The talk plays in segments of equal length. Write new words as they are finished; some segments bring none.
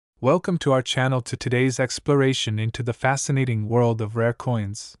Welcome to our channel to today's exploration into the fascinating world of rare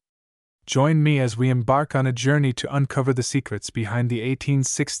coins. Join me as we embark on a journey to uncover the secrets behind the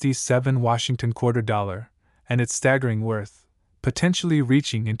 1867 Washington quarter dollar and its staggering worth, potentially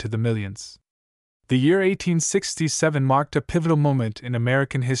reaching into the millions. The year 1867 marked a pivotal moment in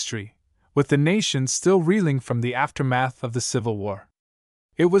American history, with the nation still reeling from the aftermath of the Civil War.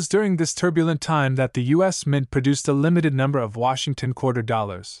 It was during this turbulent time that the U.S. Mint produced a limited number of Washington quarter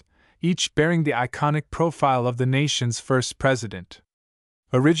dollars, each bearing the iconic profile of the nation's first president.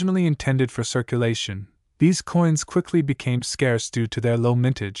 Originally intended for circulation, these coins quickly became scarce due to their low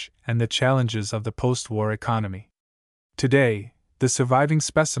mintage and the challenges of the post-war economy. Today, the surviving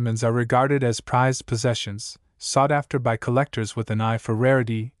specimens are regarded as prized possessions, sought after by collectors with an eye for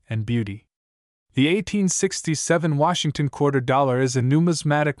rarity and beauty. The 1867 Washington quarter dollar is a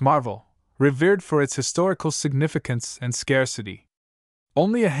numismatic marvel, revered for its historical significance and scarcity.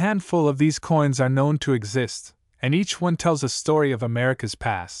 Only a handful of these coins are known to exist, and each one tells a story of America's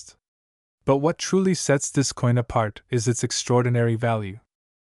past. But what truly sets this coin apart is its extraordinary value.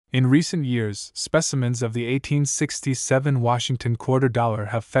 In recent years, specimens of the 1867 Washington quarter dollar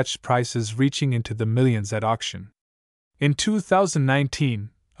have fetched prices reaching into the millions at auction. In 2019,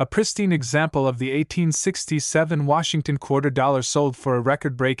 a pristine example of the 1867 Washington quarter dollar sold for a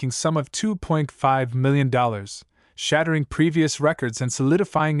record-breaking sum of $2.5 million, shattering previous records and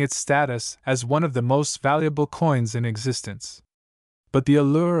solidifying its status as one of the most valuable coins in existence. But the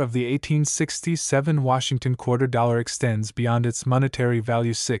allure of the 1867 Washington quarter dollar extends beyond its monetary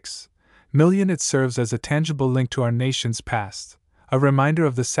value. $6 million. It serves as a tangible link to our nation's past, a reminder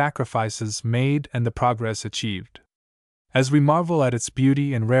of the sacrifices made and the progress achieved. As we marvel at its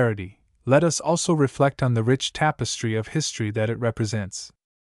beauty and rarity, let us also reflect on the rich tapestry of history that it represents.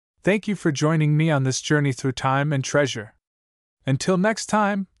 Thank you for joining me on this journey through time and treasure. Until next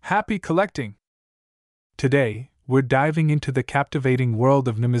time, happy collecting! Today, we're diving into the captivating world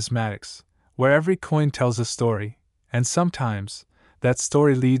of numismatics, where every coin tells a story, and sometimes, that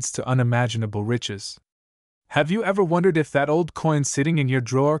story leads to unimaginable riches. Have you ever wondered if that old coin sitting in your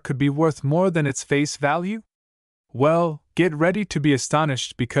drawer could be worth more than its face value? Well, get ready to be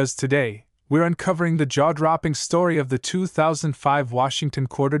astonished because today, we're uncovering the jaw-dropping story of the 2005 Washington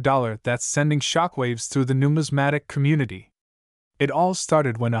quarter dollar that's sending shockwaves through the numismatic community. It all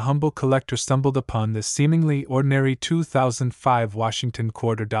started when a humble collector stumbled upon this seemingly ordinary 2005 Washington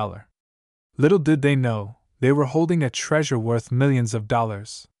quarter dollar. Little did they know, they were holding a treasure worth millions of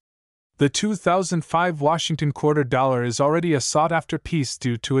dollars. The 2005 Washington quarter dollar is already a sought-after piece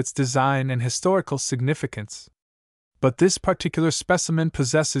due to its design and historical significance. But this particular specimen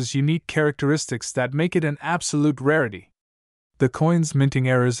possesses unique characteristics that make it an absolute rarity. The coin's minting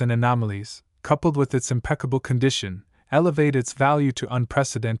errors and anomalies, coupled with its impeccable condition, elevate its value to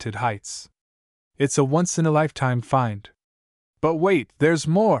unprecedented heights. It's a once-in-a-lifetime find. But wait, there's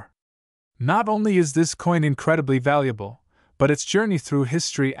more! Not only is this coin incredibly valuable, but its journey through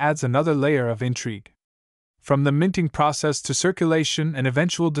history adds another layer of intrigue. From the minting process to circulation and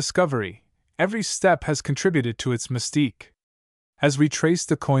eventual discovery, every step has contributed to its mystique. As we trace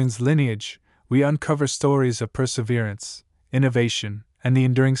the coin's lineage, we uncover stories of perseverance, innovation, and the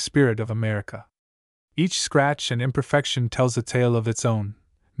enduring spirit of America. Each scratch and imperfection tells a tale of its own,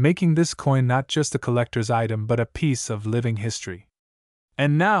 making this coin not just a collector's item but a piece of living history.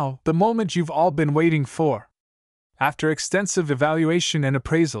 And now, the moment you've all been waiting for. After extensive evaluation and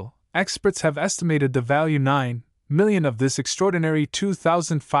appraisal, experts have estimated the value $9 million of this extraordinary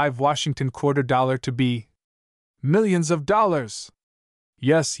 2005 Washington quarter dollar to be millions of dollars.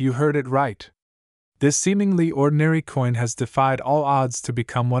 Yes, you heard it right. This seemingly ordinary coin has defied all odds to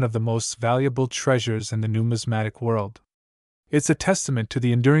become one of the most valuable treasures in the numismatic world. It's a testament to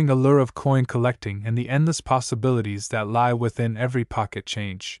the enduring allure of coin collecting and the endless possibilities that lie within every pocket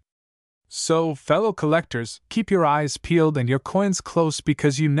change. So, fellow collectors, keep your eyes peeled and your coins close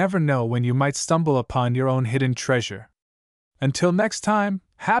because you never know when you might stumble upon your own hidden treasure. Until next time,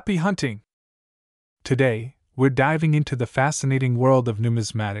 happy hunting! Today, we're diving into the fascinating world of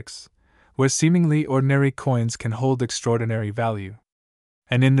numismatics, where seemingly ordinary coins can hold extraordinary value.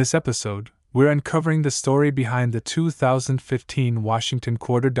 And in this episode, we're uncovering the story behind the 2015 Washington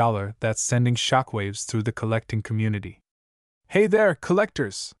quarter dollar that's sending shockwaves through the collecting community. Hey there,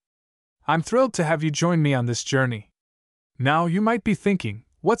 collectors! I'm thrilled to have you join me on this journey. Now, you might be thinking,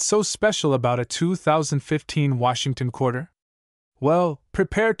 what's so special about a 2015 Washington quarter? Well,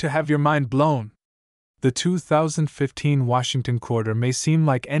 prepare to have your mind blown. The 2015 Washington quarter may seem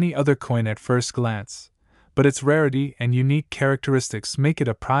like any other coin at first glance, but its rarity and unique characteristics make it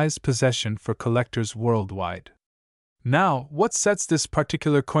a prized possession for collectors worldwide. Now, what sets this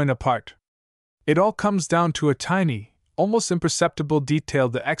particular coin apart? It all comes down to a tiny, almost imperceptible detail: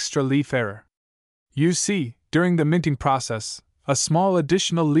 the extra leaf error. You see, during the minting process, a small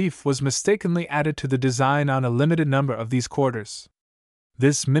additional leaf was mistakenly added to the design on a limited number of these quarters.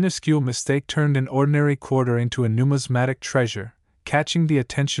 This minuscule mistake turned an ordinary quarter into a numismatic treasure, catching the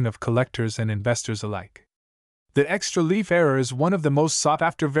attention of collectors and investors alike. The extra leaf error is one of the most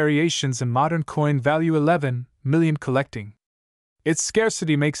sought-after variations in modern coin value 11 million collecting. Its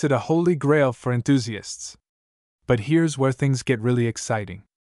scarcity makes it a holy grail for enthusiasts. But here's where things get really exciting.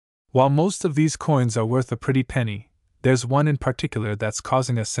 While most of these coins are worth a pretty penny, there's one in particular that's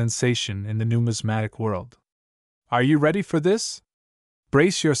causing a sensation in the numismatic world. Are you ready for this?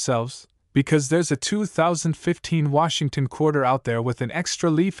 Brace yourselves, because there's a 2015 Washington quarter out there with an extra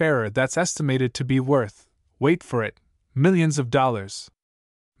leaf error that's estimated to be worth, wait for it, millions of dollars.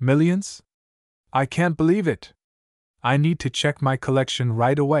 Millions? I can't believe it. I need to check my collection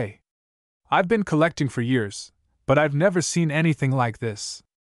right away. I've been collecting for years, but I've never seen anything like this.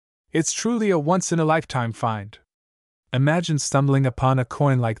 It's truly a once-in-a-lifetime find. Imagine stumbling upon a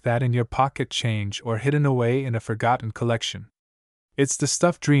coin like that in your pocket change or hidden away in a forgotten collection. It's the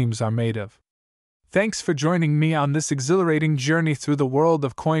stuff dreams are made of. Thanks for joining me on this exhilarating journey through the world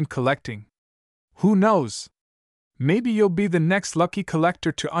of coin collecting. Who knows? Maybe you'll be the next lucky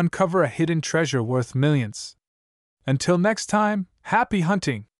collector to uncover a hidden treasure worth millions. Until next time, happy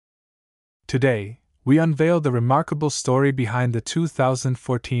hunting! Today, we unveil the remarkable story behind the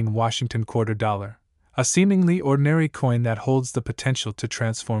 2014 Washington quarter dollar, a seemingly ordinary coin that holds the potential to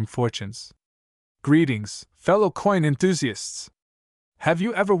transform fortunes. Greetings, fellow coin enthusiasts! Have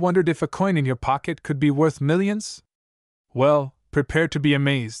you ever wondered if a coin in your pocket could be worth millions? Well, prepare to be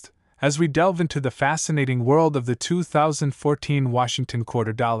amazed as we delve into the fascinating world of the 2014 Washington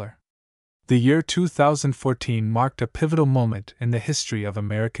quarter dollar. The year 2014 marked a pivotal moment in the history of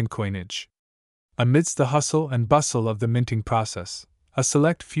American coinage. Amidst the hustle and bustle of the minting process, a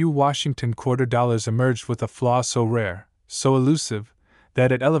select few Washington quarter dollars emerged with a flaw so rare, so elusive,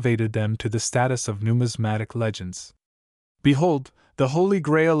 that it elevated them to the status of numismatic legends. Behold, the holy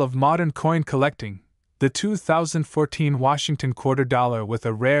grail of modern coin collecting, the 2014 Washington quarter dollar with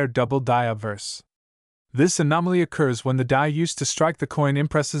a rare double die obverse. This anomaly occurs when the die used to strike the coin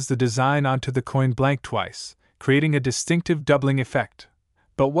impresses the design onto the coin blank twice, creating a distinctive doubling effect.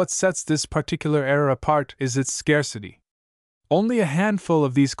 But what sets this particular error apart is its scarcity. Only a handful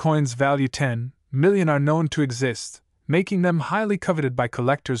of these coins value 10 million are known to exist, making them highly coveted by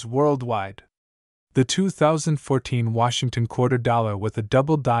collectors worldwide. The 2014 Washington quarter dollar with a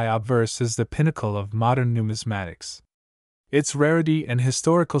double die obverse is the pinnacle of modern numismatics. Its rarity and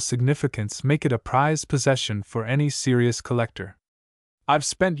historical significance make it a prized possession for any serious collector. I've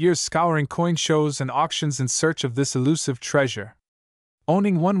spent years scouring coin shows and auctions in search of this elusive treasure.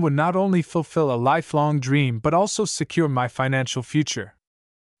 Owning one would not only fulfill a lifelong dream but also secure my financial future.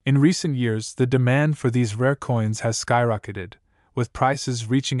 In recent years, the demand for these rare coins has skyrocketed, with prices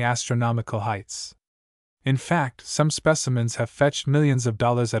reaching astronomical heights. In fact, some specimens have fetched millions of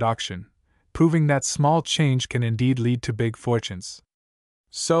dollars at auction, proving that small change can indeed lead to big fortunes.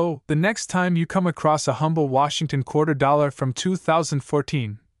 So, the next time you come across a humble Washington quarter dollar from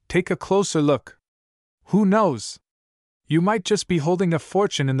 2014, take a closer look. Who knows? You might just be holding a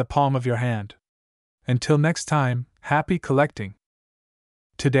fortune in the palm of your hand. Until next time, happy collecting.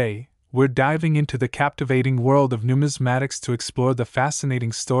 Today, we're diving into the captivating world of numismatics to explore the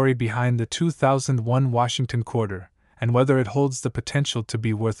fascinating story behind the 2001 Washington quarter and whether it holds the potential to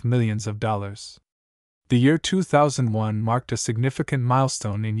be worth millions of dollars. The year 2001 marked a significant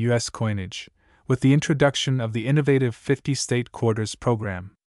milestone in U.S. coinage, with the introduction of the innovative 50-state quarters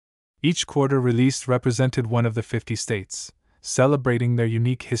program. Each quarter released represented one of the 50 states, celebrating their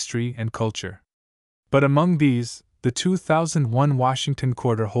unique history and culture. But among these, the 2001 Washington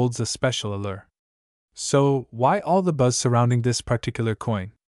quarter holds a special allure. So, why all the buzz surrounding this particular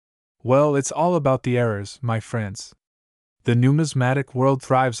coin? Well, it's all about the errors, my friends. The numismatic world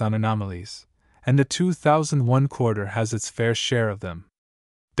thrives on anomalies, and the 2001 quarter has its fair share of them.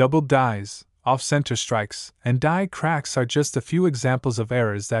 Double dies, off-center strikes, and die cracks are just a few examples of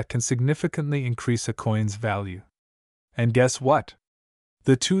errors that can significantly increase a coin's value. And guess what?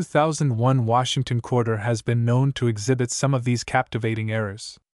 The 2001 Washington quarter has been known to exhibit some of these captivating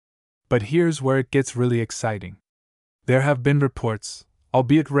errors. But here's where it gets really exciting. There have been reports,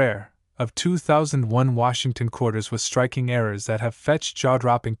 albeit rare, of 2001 Washington quarters with striking errors that have fetched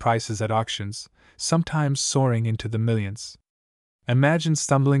jaw-dropping prices at auctions, sometimes soaring into the millions. Imagine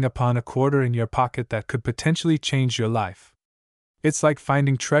stumbling upon a quarter in your pocket that could potentially change your life. It's like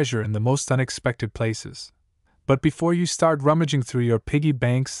finding treasure in the most unexpected places. But before you start rummaging through your piggy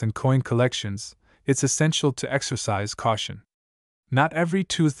banks and coin collections, it's essential to exercise caution. Not every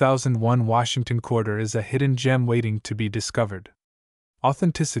 2001 Washington quarter is a hidden gem waiting to be discovered.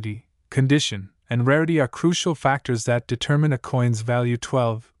 Authenticity, condition, and rarity are crucial factors that determine a coin's value.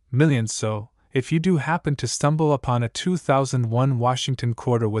 12 million. So, if you do happen to stumble upon a 2001 Washington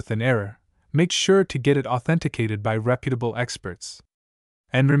quarter with an error, make sure to get it authenticated by reputable experts.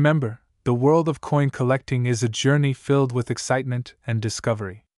 And remember, the world of coin collecting is a journey filled with excitement and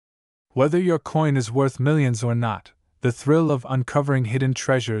discovery. Whether your coin is worth millions or not, the thrill of uncovering hidden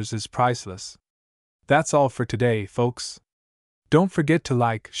treasures is priceless. That's all for today, folks. Don't forget to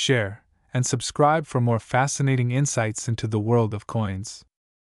like, share, and subscribe for more fascinating insights into the world of coins.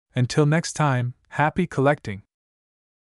 Until next time, happy collecting!